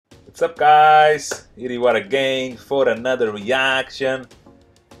What's up, guys? Here you are again for another reaction.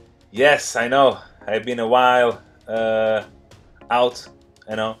 Yes, I know I've been a while out,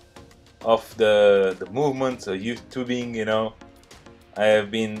 of the movement of YouTubing. I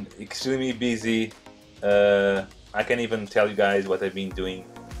have been extremely busy. I can't even tell you guys what I've been doing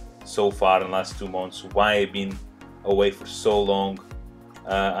so far in the last 2 months, why I've been away for so long.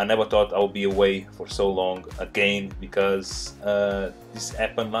 I never thought I would be away for so long again, because this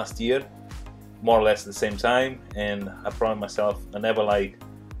happened last year, more or less at the same time, and I promised myself I never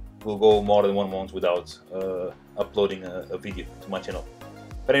will go more than 1 month without uploading a video to my channel.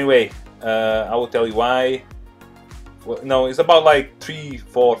 But anyway, I will tell you why. Well, no, it's about 3,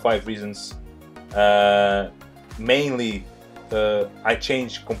 4, 5 reasons. Mainly, I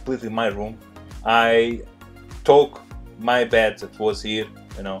changed completely my room. I took my bed that was here,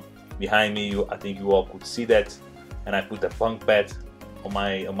 behind me. I think you all could see that, and I put a bunk bed on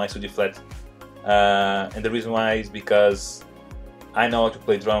my studio flat. And the reason why is because I know how to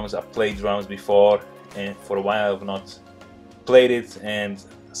play drums. I played drums before, and for a while I've not played it, and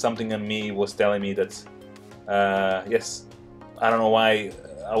something in me was telling me that yes, I don't know why.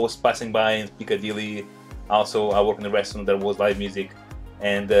 I was passing by in Piccadilly. Also, I work in a restaurant, there was live music,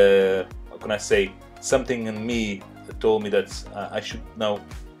 and what can I say, something in me told me that I should now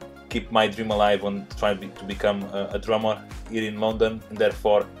keep my dream alive on trying to become a drummer here in London, and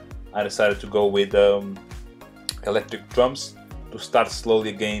therefore I decided to go with electric drums to start slowly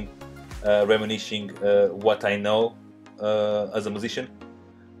again reminiscing what I know as a musician.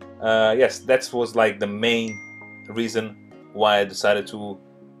 Yes, that was the main reason why I decided to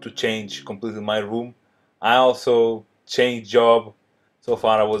change completely my room. I also changed job. So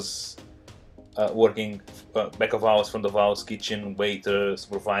far I was working back of house, front of house, kitchen, waiter,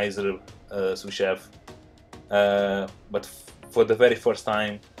 supervisor, sous chef. But for the very first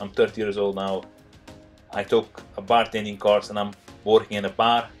time, I'm 30 years old now, I took a bartending course, and I'm working in a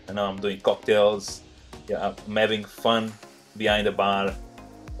bar, and now I'm doing cocktails. Yeah, I'm having fun behind the bar.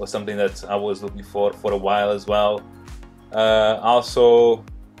 Was something that I was looking for a while as well. Also,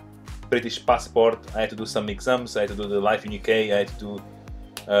 British passport. I had to do some exams. I had to do the life in UK. I had to do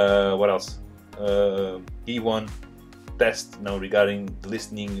what else? B1 test, regarding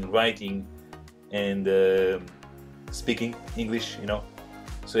listening, writing, and speaking English.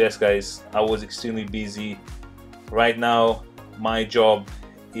 So yes, guys, I was extremely busy. Right now, my job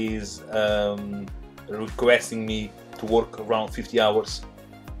is requesting me to work around 50 hours.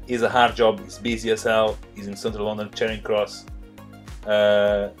 It's a hard job. It's busy as hell. It's in central London, Charing Cross.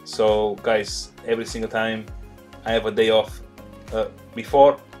 So guys, every single time I have a day off,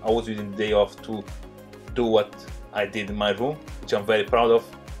 before I was using the day off to do what I did in my room, which I'm very proud of.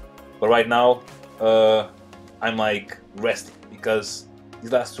 But right now, I'm resting, because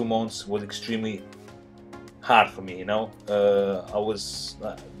these last 2 months was extremely hard for me.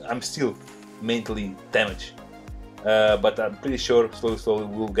 I'm still mentally damaged, but I'm pretty sure slowly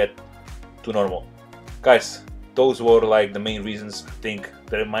we'll get to normal. Guys, those were the main reasons. I think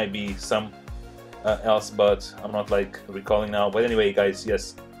there might be some else, but I'm not recalling now. But anyway, guys,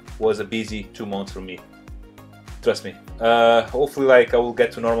 yes, was a busy 2 months for me, trust me. Hopefully I will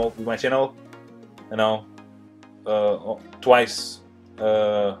get to normal with my channel, twice,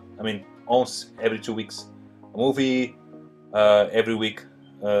 once every 2 weeks a movie, every week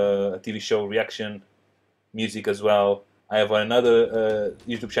a TV show reaction, music as well. I have another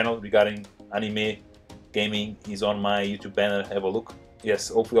YouTube channel regarding anime, gaming is on my YouTube banner. Have a look. Yes,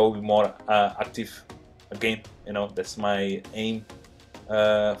 hopefully I will be more active again. That's my aim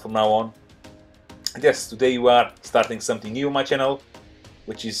from now on. And yes, today we are starting something new on my channel,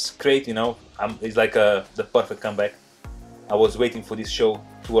 which is great. It's the perfect comeback. I was waiting for this show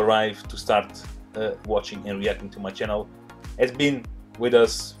to arrive to start watching and reacting to my channel. It's been with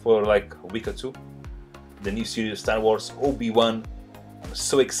us for a week or two. The new series Star Wars, Obi-Wan. I'm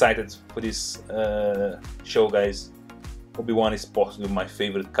so excited for this show, guys. Obi-Wan is possibly my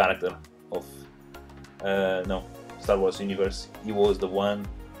favorite character of Star Wars universe. He was the one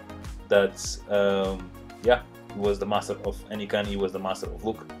that yeah, he was the master of Anakin, he was the master of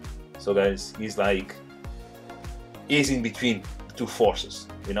Luke. So guys, he's in between the two forces,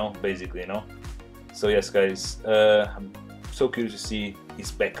 basically. So yes, guys, I'm so curious to see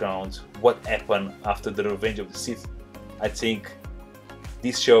his background, what happened after the Revenge of the Sith. I think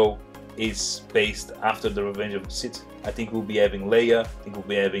this show is based after the Revenge of the Sith. I think we'll be having Leia. I think we'll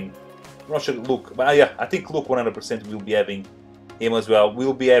be having, I'm not sure Luke, but yeah, I think Luke 100% will be having him as well.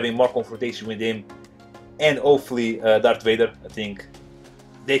 We'll be having more confrontation with him, and hopefully Darth Vader. I think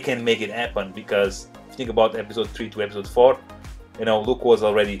they can make it happen, because if you think about episode 3 to episode 4, you know, Luke was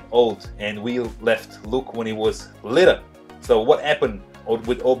already old, and we left Luke when he was little. So what happened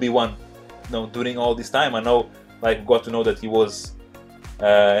with Obi-Wan, you know, during all this time? I know, like, we got to know that he was,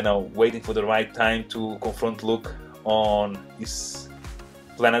 you know, waiting for the right time to confront Luke on his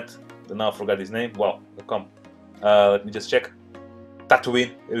planet. Now I forgot his name. Wow, come. Let me just check.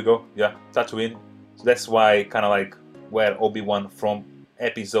 Tatooine. Here we go. Yeah, Tatooine. So that's why, kind of like, where Obi-Wan from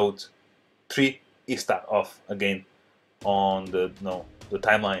Episode 3 he start off again on the the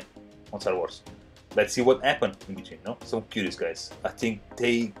timeline on Star Wars. Let's see what happened in between. No, so I'm curious, guys. I think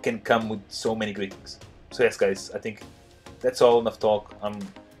they can come with so many great things. So yes, guys, I think that's all. Enough talk. I'm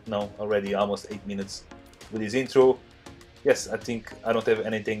already almost 8 minutes with this intro. Yes, I think I don't have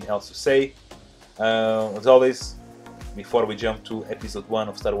anything else to say. As always, before we jump to episode 1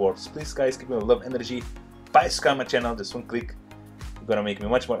 of Star Wars, please, guys, keep me with love, energy. Subscribe my channel, just one click. You're gonna make me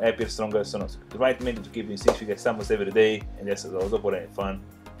much more happier, stronger. So not the right minute to keep me 6 figure summers every day. And yes, as always, for fun.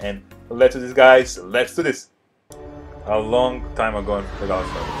 And let's do this, guys. Let's do this. A long time ago, I forgot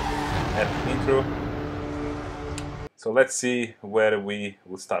that intro. So let's see where we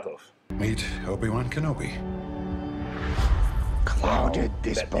will start off. Meet Obi-Wan Kenobi. Clouded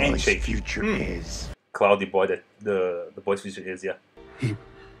this boy's future is. Cloudy boy, that the boy's future is, yeah. He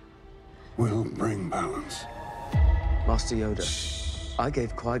will bring balance. Master Yoda, I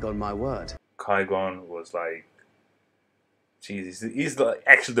gave Qui-Gon my word. Qui-Gon was like, Jesus, he's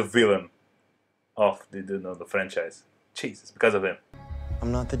actually the villain of the franchise. Jesus, because of him.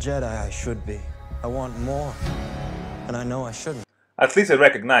 I'm not the Jedi I should be. I want more, and I know I shouldn't. At least I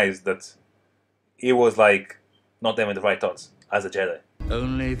recognize that he was like not having the right thoughts as a Jedi.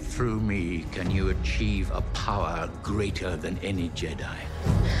 Only through me can you achieve a power greater than any Jedi.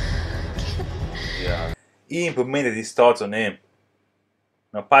 Yeah. He implemented his thoughts on him.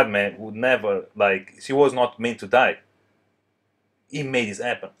 Now Padme would never, like, she was not meant to die. He made this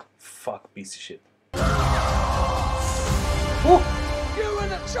happen. Fuck, piece of shit. Woo. You were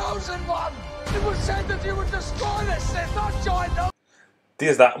the chosen one! It was said that you would destroy this Sith, not join them!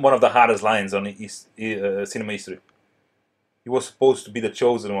 This is one of the hardest lines on his cinema history. He was supposed to be the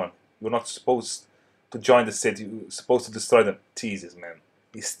chosen one. You were not supposed to join the Sith. You were supposed to destroy them. Jesus, man.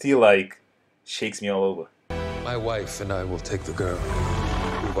 He still, like, shakes me all over. My wife and I will take the girl.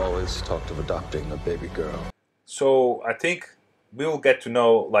 We've always talked of adopting a baby girl. So I think we'll get to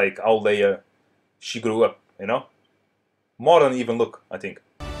know, like, how Leia, she grew up, you know? More than even Luke, I think.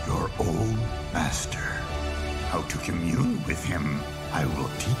 Your old master. How to commune with him, I will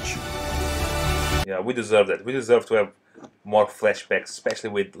teach you. Yeah, we deserve that. We deserve to have more flashbacks, especially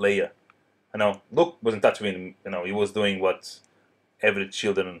with Leia. I know, Luke wasn't Tatooine, you know, he was doing what every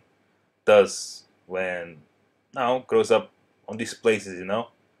children does when, grows up on these places, you know,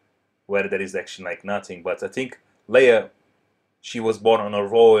 where there is actually, like, nothing. But I think Leia, she was born on a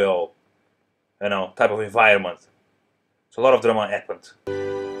royal, you know, type of environment. So a lot of drama happened.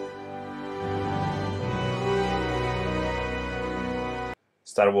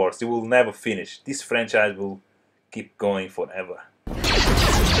 Star Wars, it will never finish. This franchise will keep going forever.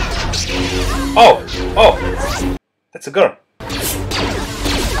 Oh! That's a girl.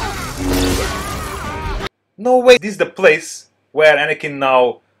 No way! This is the place where Anakin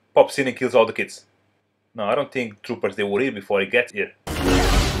now pops in and kills all the kids. No, I don't think troopers, they were here before he gets here.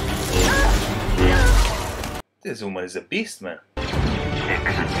 This woman is a beast, man.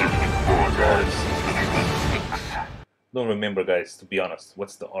 Don't remember, guys, to be honest.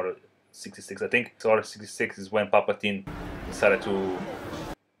 What's the Order 66? I think the Order 66 is when Palpatine decided to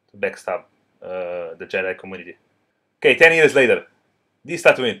backstab the Jedi community. Okay, 10 years later. This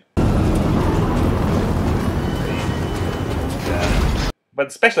Tatooine.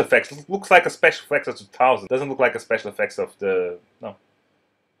 But special effects looks like a special effects of 2000. Doesn't look like a special effects of the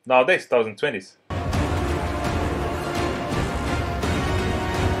nowadays 2020s.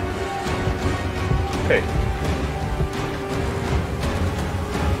 Okay.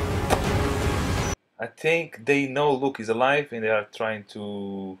 I think they know Luke is alive and they are trying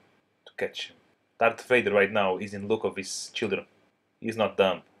to catch him. Darth Vader right now is in look of his children. He's not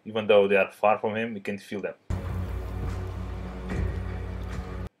dumb. Even though they are far from him, he can feel them.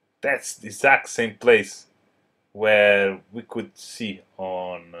 That's the exact same place where we could see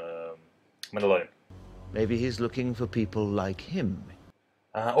on Mandalorian. Maybe he's looking for people like him.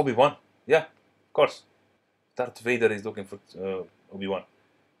 Obi-Wan, yeah, of course. Darth Vader is looking for Obi-Wan.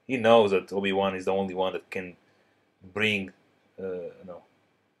 He knows that Obi-Wan is the only one that can bring, the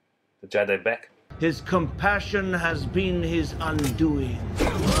Jedi back. His compassion has been his undoing.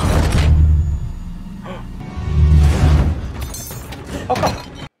 How come?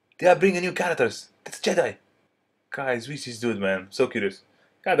 They are bringing new characters. That's Jedi. Guys, who's this dude, man? So curious.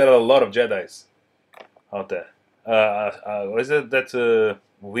 God, there are a lot of Jedis out there. What is it? That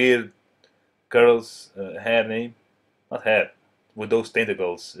weird girl's hair name? Not hair. With those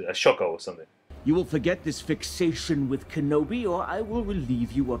tentacles. Ashoka or something. You will forget this fixation with Kenobi, or I will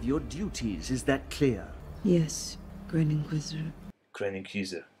relieve you of your duties. Is that clear? Yes, Grand Inquisitor. Grand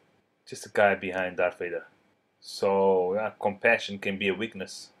Inquisitor. Just the guy behind Darth Vader. So, yeah, compassion can be a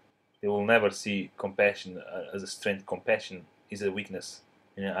weakness. They will never see compassion as a strength. Compassion is a weakness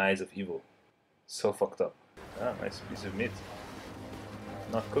in the eyes of evil. So fucked up. Ah, nice piece of meat.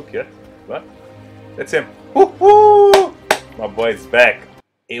 Not cooked yet, but that's him. Woohoo! My boy's back.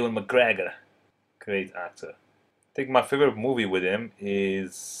 Ewan McGregor. Great actor. I think my favorite movie with him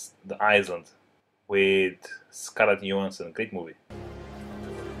is The Island with Scarlett Johansson. Great movie.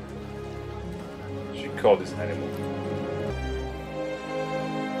 She called this animal.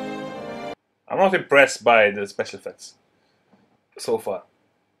 I'm not impressed by the special effects so far,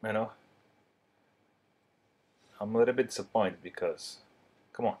 you know. I'm a little bit disappointed because,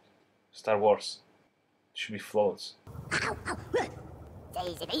 come on, Star Wars should be flawless. A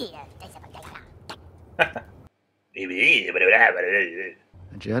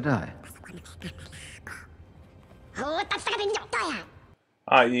Jedi.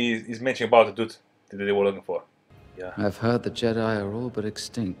 Ah, he's mentioning about the dude that they were looking for. Yeah. I've heard the Jedi are all but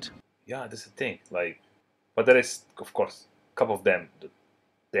extinct. Yeah, that's the thing. Like, but there is, of course, a couple of them.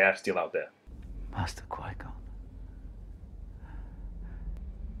 They are still out there. Master Qui-Gon.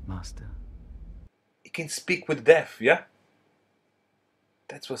 Master. He can speak with death. Yeah.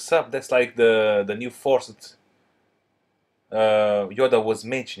 That's what's up. That's like the new force that Yoda was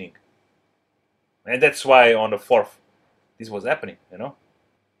mentioning, and that's why on the 4th this was happening. You know,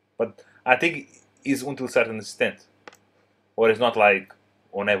 but I think it's until a certain extent, or it's not like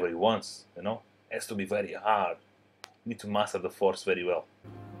whenever he wants. You know, it has to be very hard. You need to master the force very well.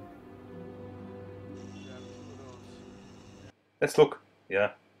 Let's look.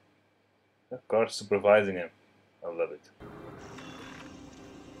 Yeah, of course, supervising him. I love it.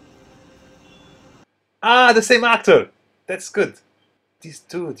 Ah, the same actor! That's good. This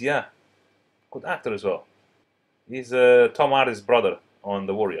dude, yeah. Good actor as well. He's Tom Hardy's brother on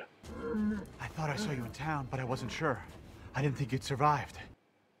The Warrior. I thought I saw you in town, but I wasn't sure. I didn't think you'd survived.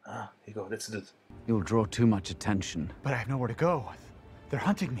 Ah, here you go, that's the dude. You'll draw too much attention. But I have nowhere to go. They're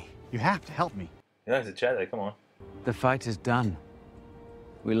hunting me. You have to help me. Yeah, he's a Jedi, come on. The fight is done.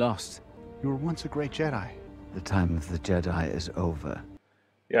 We lost. You were once a great Jedi. The time of the Jedi is over.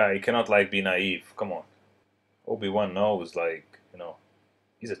 Yeah, he cannot, like, be naive. Come on. Obi-Wan knows, like, you know,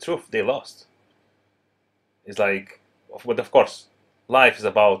 it's the truth. They lost. It's like, but of course, life is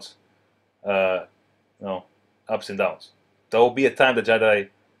about, you know, ups and downs. There will be a time the Jedi,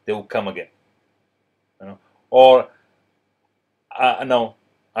 they will come again. You know, or, no,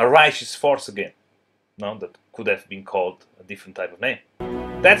 a righteous force again. No, that could have been called a different type of name.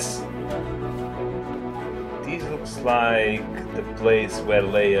 That's. This looks like the place where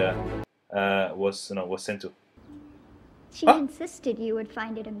Leia was sent to. She insisted you would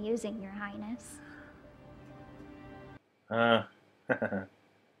find it amusing, Your Highness.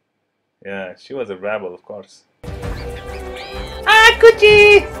 Yeah, she was a rebel, of course. Ah,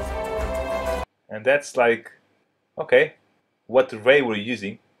 Gucci! And that's like, okay, what Rey were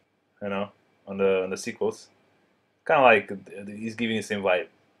using, you know, on the sequels. Kind of like he's giving the same vibe.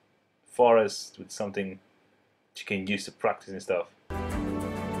 Forest with something she can use to practice and stuff.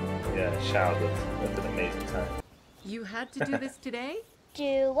 Yeah, shout out. What an amazing time. You had to do this today?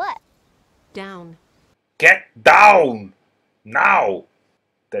 Do what? Down. Get down! Now!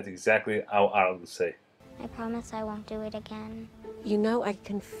 That's exactly how Arl would say. I promise I won't do it again. You know, I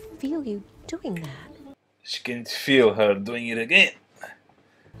can feel you doing that. She can feel her doing it again.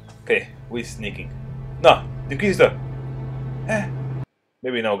 Okay, we're sneaking. No, the Inquisitor!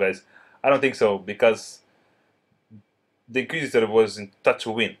 Maybe no, guys. I don't think so, because the Inquisitor was in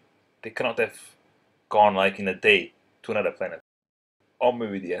Tatooine. They cannot have gone like in a day to another planet. Or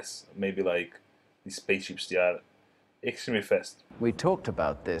maybe yes, maybe like these spaceships, they are extremely fast. We talked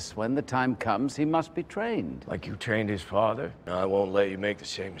about this. When the time comes, he must be trained. Like you trained his father? I won't let you make the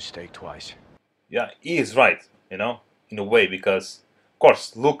same mistake twice. Yeah, he is right, you know, in a way, because, of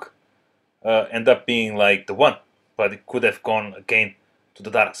course, Luke ended up being like the one, but it could have gone again to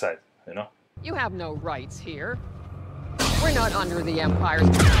the dark side, you know? You have no rights here. We're not under the Empire's...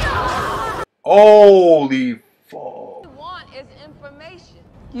 Holy fuck. What you want is information.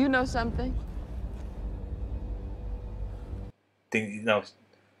 You know something? You know,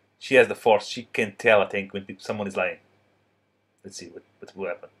 she has the Force. She can tell, I think, when someone is lying. Let's see what will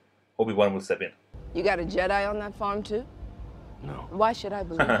happen. Obi-Wan will step in. You got a Jedi on that farm too? No. Why should I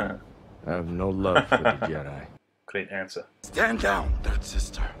believe you? I have no love for the Jedi. Great answer. Stand down, third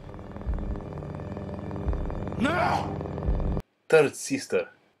sister. Now! Third sister.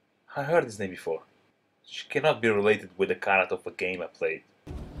 I heard this name before. She cannot be related with the character of a game I played.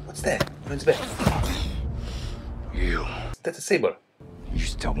 What's that? On his back. You. That's a saber. You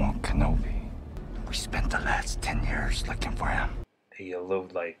still want Kenobi. We spent the last 10 years looking for him. Hey, I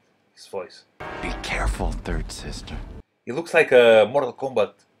love like his voice. Be careful, third sister. He looks like a Mortal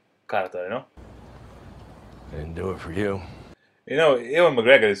Kombat character, you know? I didn't do it for you. You know, Ewan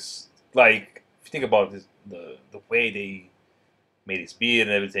McGregor is like, if you think about this, the way they made his beard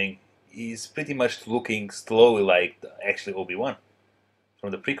and everything, he's pretty much looking slowly like actually Obi-Wan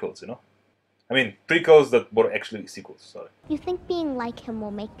from the prequels, you know? I mean, prequels that were actually sequels, sorry. You think being like him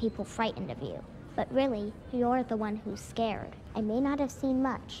will make people frightened of you, but really, you're the one who's scared. I may not have seen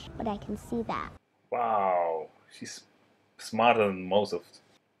much, but I can see that. Wow, she's smarter than most of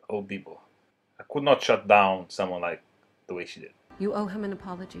old people. I could not shut down someone like the way she did. You owe him an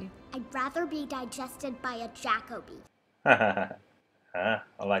apology. I'd rather be digested by a Jacoby. I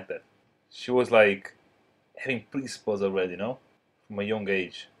like that. She was like having principles already, you know, from a young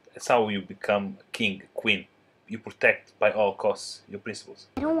age. That's how you become a king, a queen. You protect by all costs your principles.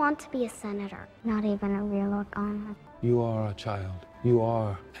 I don't want to be a senator, not even a real Organa. You are a child. You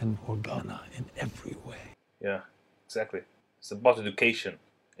are an Organa in every way. Yeah, exactly. It's about education,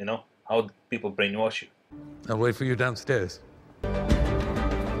 you know, how people brainwash you. I'll wait for you downstairs.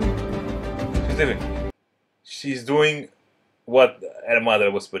 She's leaving. She's doing what her mother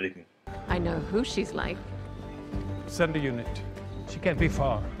was predicting. I know who she's like. Send a unit. She can't be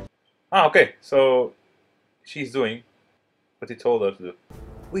far. Ah, okay. So she's doing what he told her to do.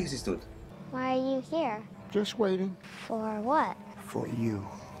 Who is this dude? Why are you here? Just waiting. For what? For you.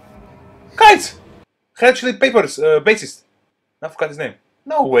 Guys! Red Chili Peppers bassist. I forgot his name.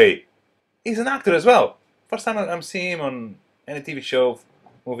 No way. He's an actor as well. First time I'm seeing him on any TV show,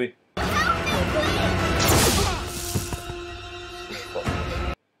 movie.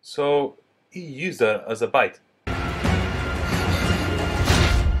 So he used her as a bite.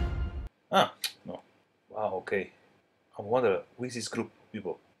 Ah, no. Wow, okay. I wonder, who is this group of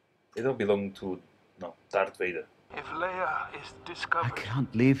people? They don't belong to, no, Darth Vader. If Leia is discovered... I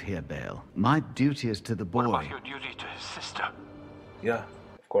can't leave here, Bale. My duty is to the boy. What about your duty to his sister? Yeah,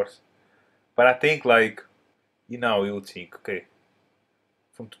 of course. But I think, like, you know, you would think, okay,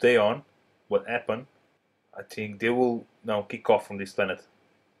 from today on, what happened, I think they will now kick off from this planet.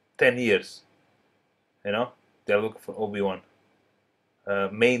 10 years, you know? They're looking for Obi-Wan.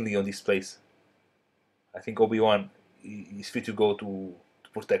 Mainly on this place. I think Obi-Wan is free to go to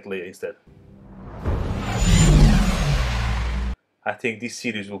protect Leia instead. I think this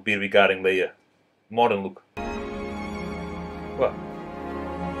series will be regarding Leia. More than Luke. What?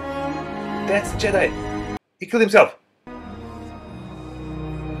 That's Jedi! He killed himself!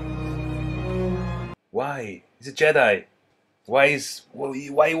 Why? He's a Jedi. Why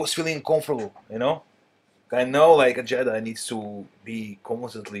he was feeling uncomfortable, you know? I know like a Jedi needs to be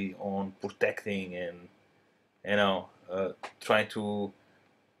constantly on protecting and, you know, trying to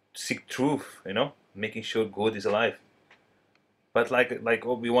seek truth, you know, making sure good is alive. But like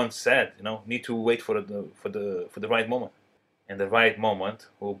Obi-Wan said, you know, need to wait for the right moment, and the right moment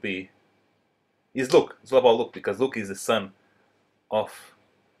will be is Luke. It's all about Luke because Luke is the son of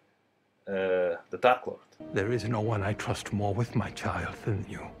the Dark Lord. There is no one I trust more with my child than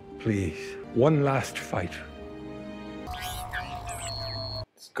you. Please, one last fight.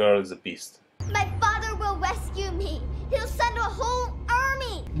 This girl is a beast. My father will rescue me. He'll send a whole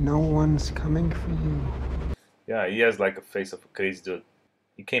army. No one's coming for you. Yeah, he has like a face of a crazy dude.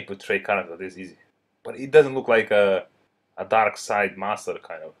 You can't portray character this easy. But he doesn't look like a dark side master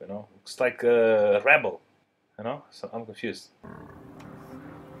kind of, you know? Looks like a rebel, you know? So I'm confused.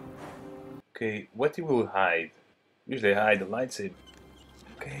 Okay, what he will hide? Usually hide the lightsaber.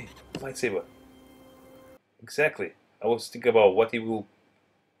 Okay, lightsaber. Exactly. I was thinking about what he will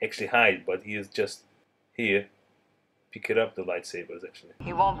actually hide, but he is just here. Pick it up, the lightsabers actually.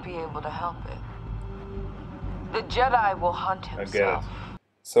 He won't be able to help it. The Jedi will hunt himself. I get it.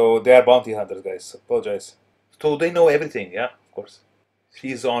 So they are bounty hunters, guys. Apologize. So they know everything, yeah? Of course.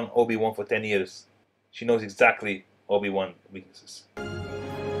 She's on Obi-Wan for 10 years. She knows exactly Obi-Wan weaknesses.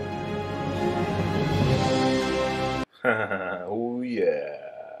 Oh yeah.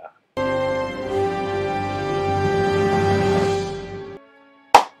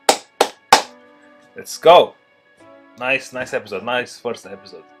 Let's go. Nice episode. Nice first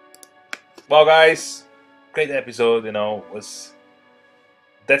episode. Well, guys, great episode. You know,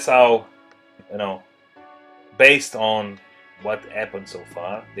 that's how you know, based on what happened so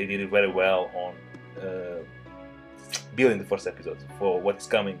far, they did it very well on building the first episode for what's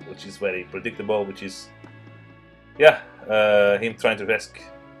coming, which is very predictable, which is, yeah, him trying to rescue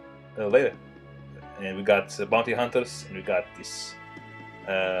Leia. And we got bounty hunters, and we got this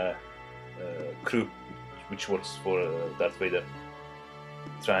crew, which works for Darth Vader,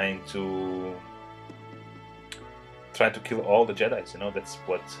 trying to kill all the Jedis. You know, that's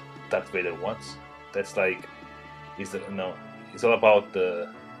what Darth Vader wants. That's like, it's all about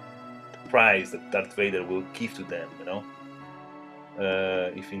the prize that Darth Vader will give to them. You know,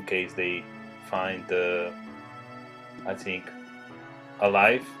 if in case they find I think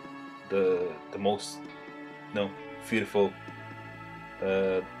alive the most fearful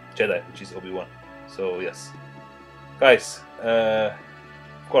Jedi, which is Obi-Wan. So yes, guys, of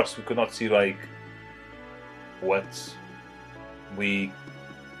course we could not see like what we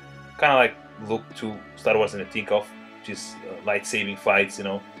kind of like look to Star Wars and think of, which is lightsabing fights, you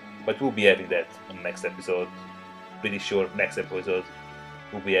know, but we'll be having that on the next episode. Pretty sure next episode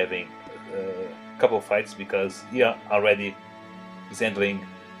we'll be having a couple of fights, because already is handling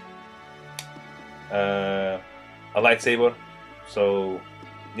a lightsaber. So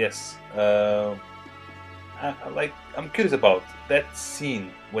yes, I'm curious about that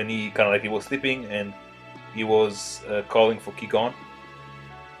scene when he kind of like he was sleeping and he was calling for Qui-Gon.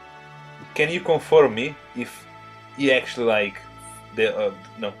 Can you confirm me if he actually like the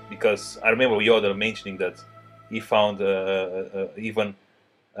no? Because I remember Yoda mentioning that he found even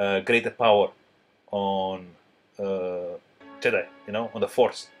greater power on Jedi, you know, on the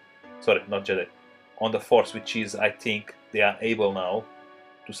Force. Sorry, not Jedi, on the Force, which is, I think they are able now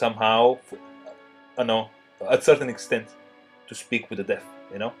to somehow, at a certain extent, to speak with the deaf,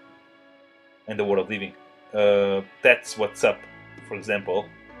 you know, and the world of living. That's what's up. For example,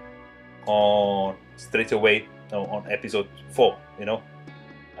 on straight away on episode 4, you know,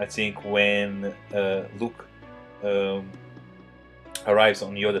 I think when Luke arrives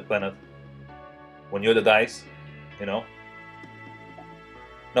on Yoda planet, when Yoda dies, you know,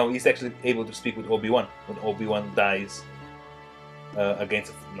 no, he's actually able to speak with Obi-Wan when Obi-Wan dies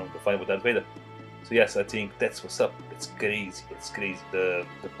against the fight with Darth Vader. So yes, I think that's what's up. It's crazy. It's crazy. The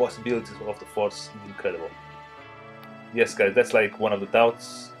possibilities of the Force is incredible. Yes, guys, that's like one of the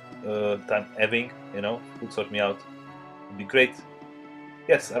doubts that I'm having. You know, would sort me out. It'd be great.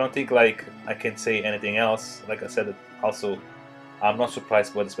 Yes, I don't think like I can say anything else. Like I said, also, I'm not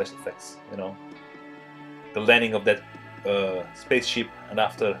surprised by the special effects. You know, the landing of that spaceship, and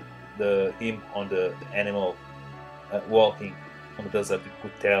after him on the animal walking on the desert, you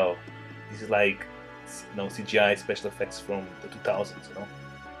could tell this is like, you know, CGI special effects from the 2000s, you know.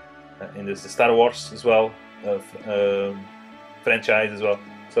 And there's the Star Wars as well, franchise as well.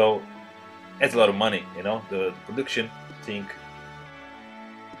 So it's a lot of money, you know. The production, I think,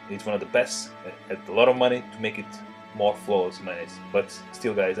 it's one of the best. It had a lot of money to make it more flawless, nice. But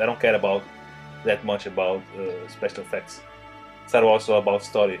still, guys, I don't care about that much about special effects. Star Wars is all about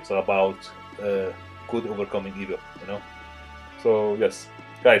story. It's all about good overcoming evil, you know. So yes,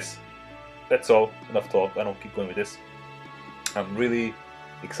 guys, that's all. Enough talk. I don't keep going with this. I'm really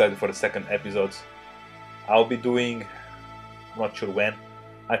excited for the second episode. I'll be doing, I'm not sure when.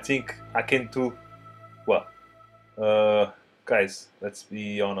 I think I can do, well, guys, let's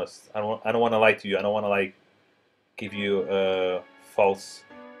be honest. I don't want to lie to you. I don't want to like give you false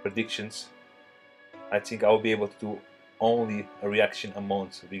predictions. I think I'll be able to do only a reaction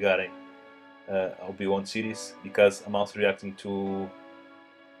amount regarding Obi-Wan series, because I'm also reacting to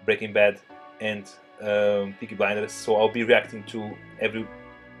Breaking Bad and Peaky Blinders. So I'll be reacting to every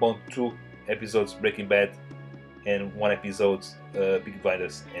 2 episodes Breaking Bad and 1 episode Peaky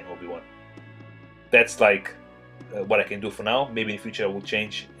Blinders and Obi-Wan. That's like what I can do for now. Maybe in the future I will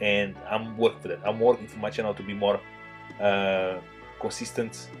change, and I'm working for that. I'm working for my channel to be more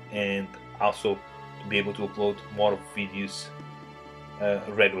consistent, and also to be able to upload more videos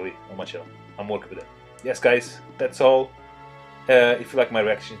regularly on my channel. I'm working with that. Yes, guys, that's all. If you like my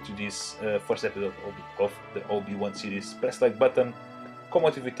reaction to this first episode of the Obi-Wan series, press the like button.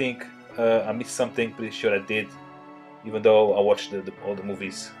 Comment if you think I missed something. Pretty sure I did, even though I watched all the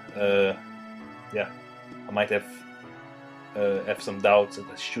movies. Yeah, I might have some doubts that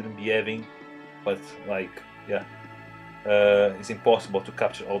I shouldn't be having, but like, yeah, it's impossible to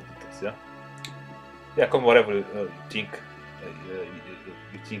capture all the details. Yeah, comment whatever you think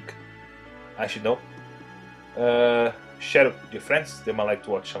I should know. Share it with your friends. They might like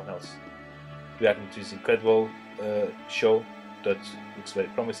to watch someone else reacting to this incredible show that looks very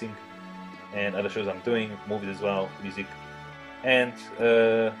promising, and other shows I'm doing, movies as well, music, and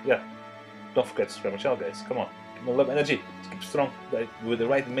yeah, Don't forget to subscribe my channel, guys. Come on. Give me a lot of energy. Let's keep strong. With the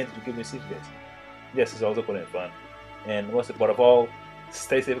right mental to give me series, guys. Yes, it's also putting fun. And most important of all,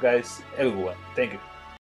 stay safe, guys. Everyone. Thank you.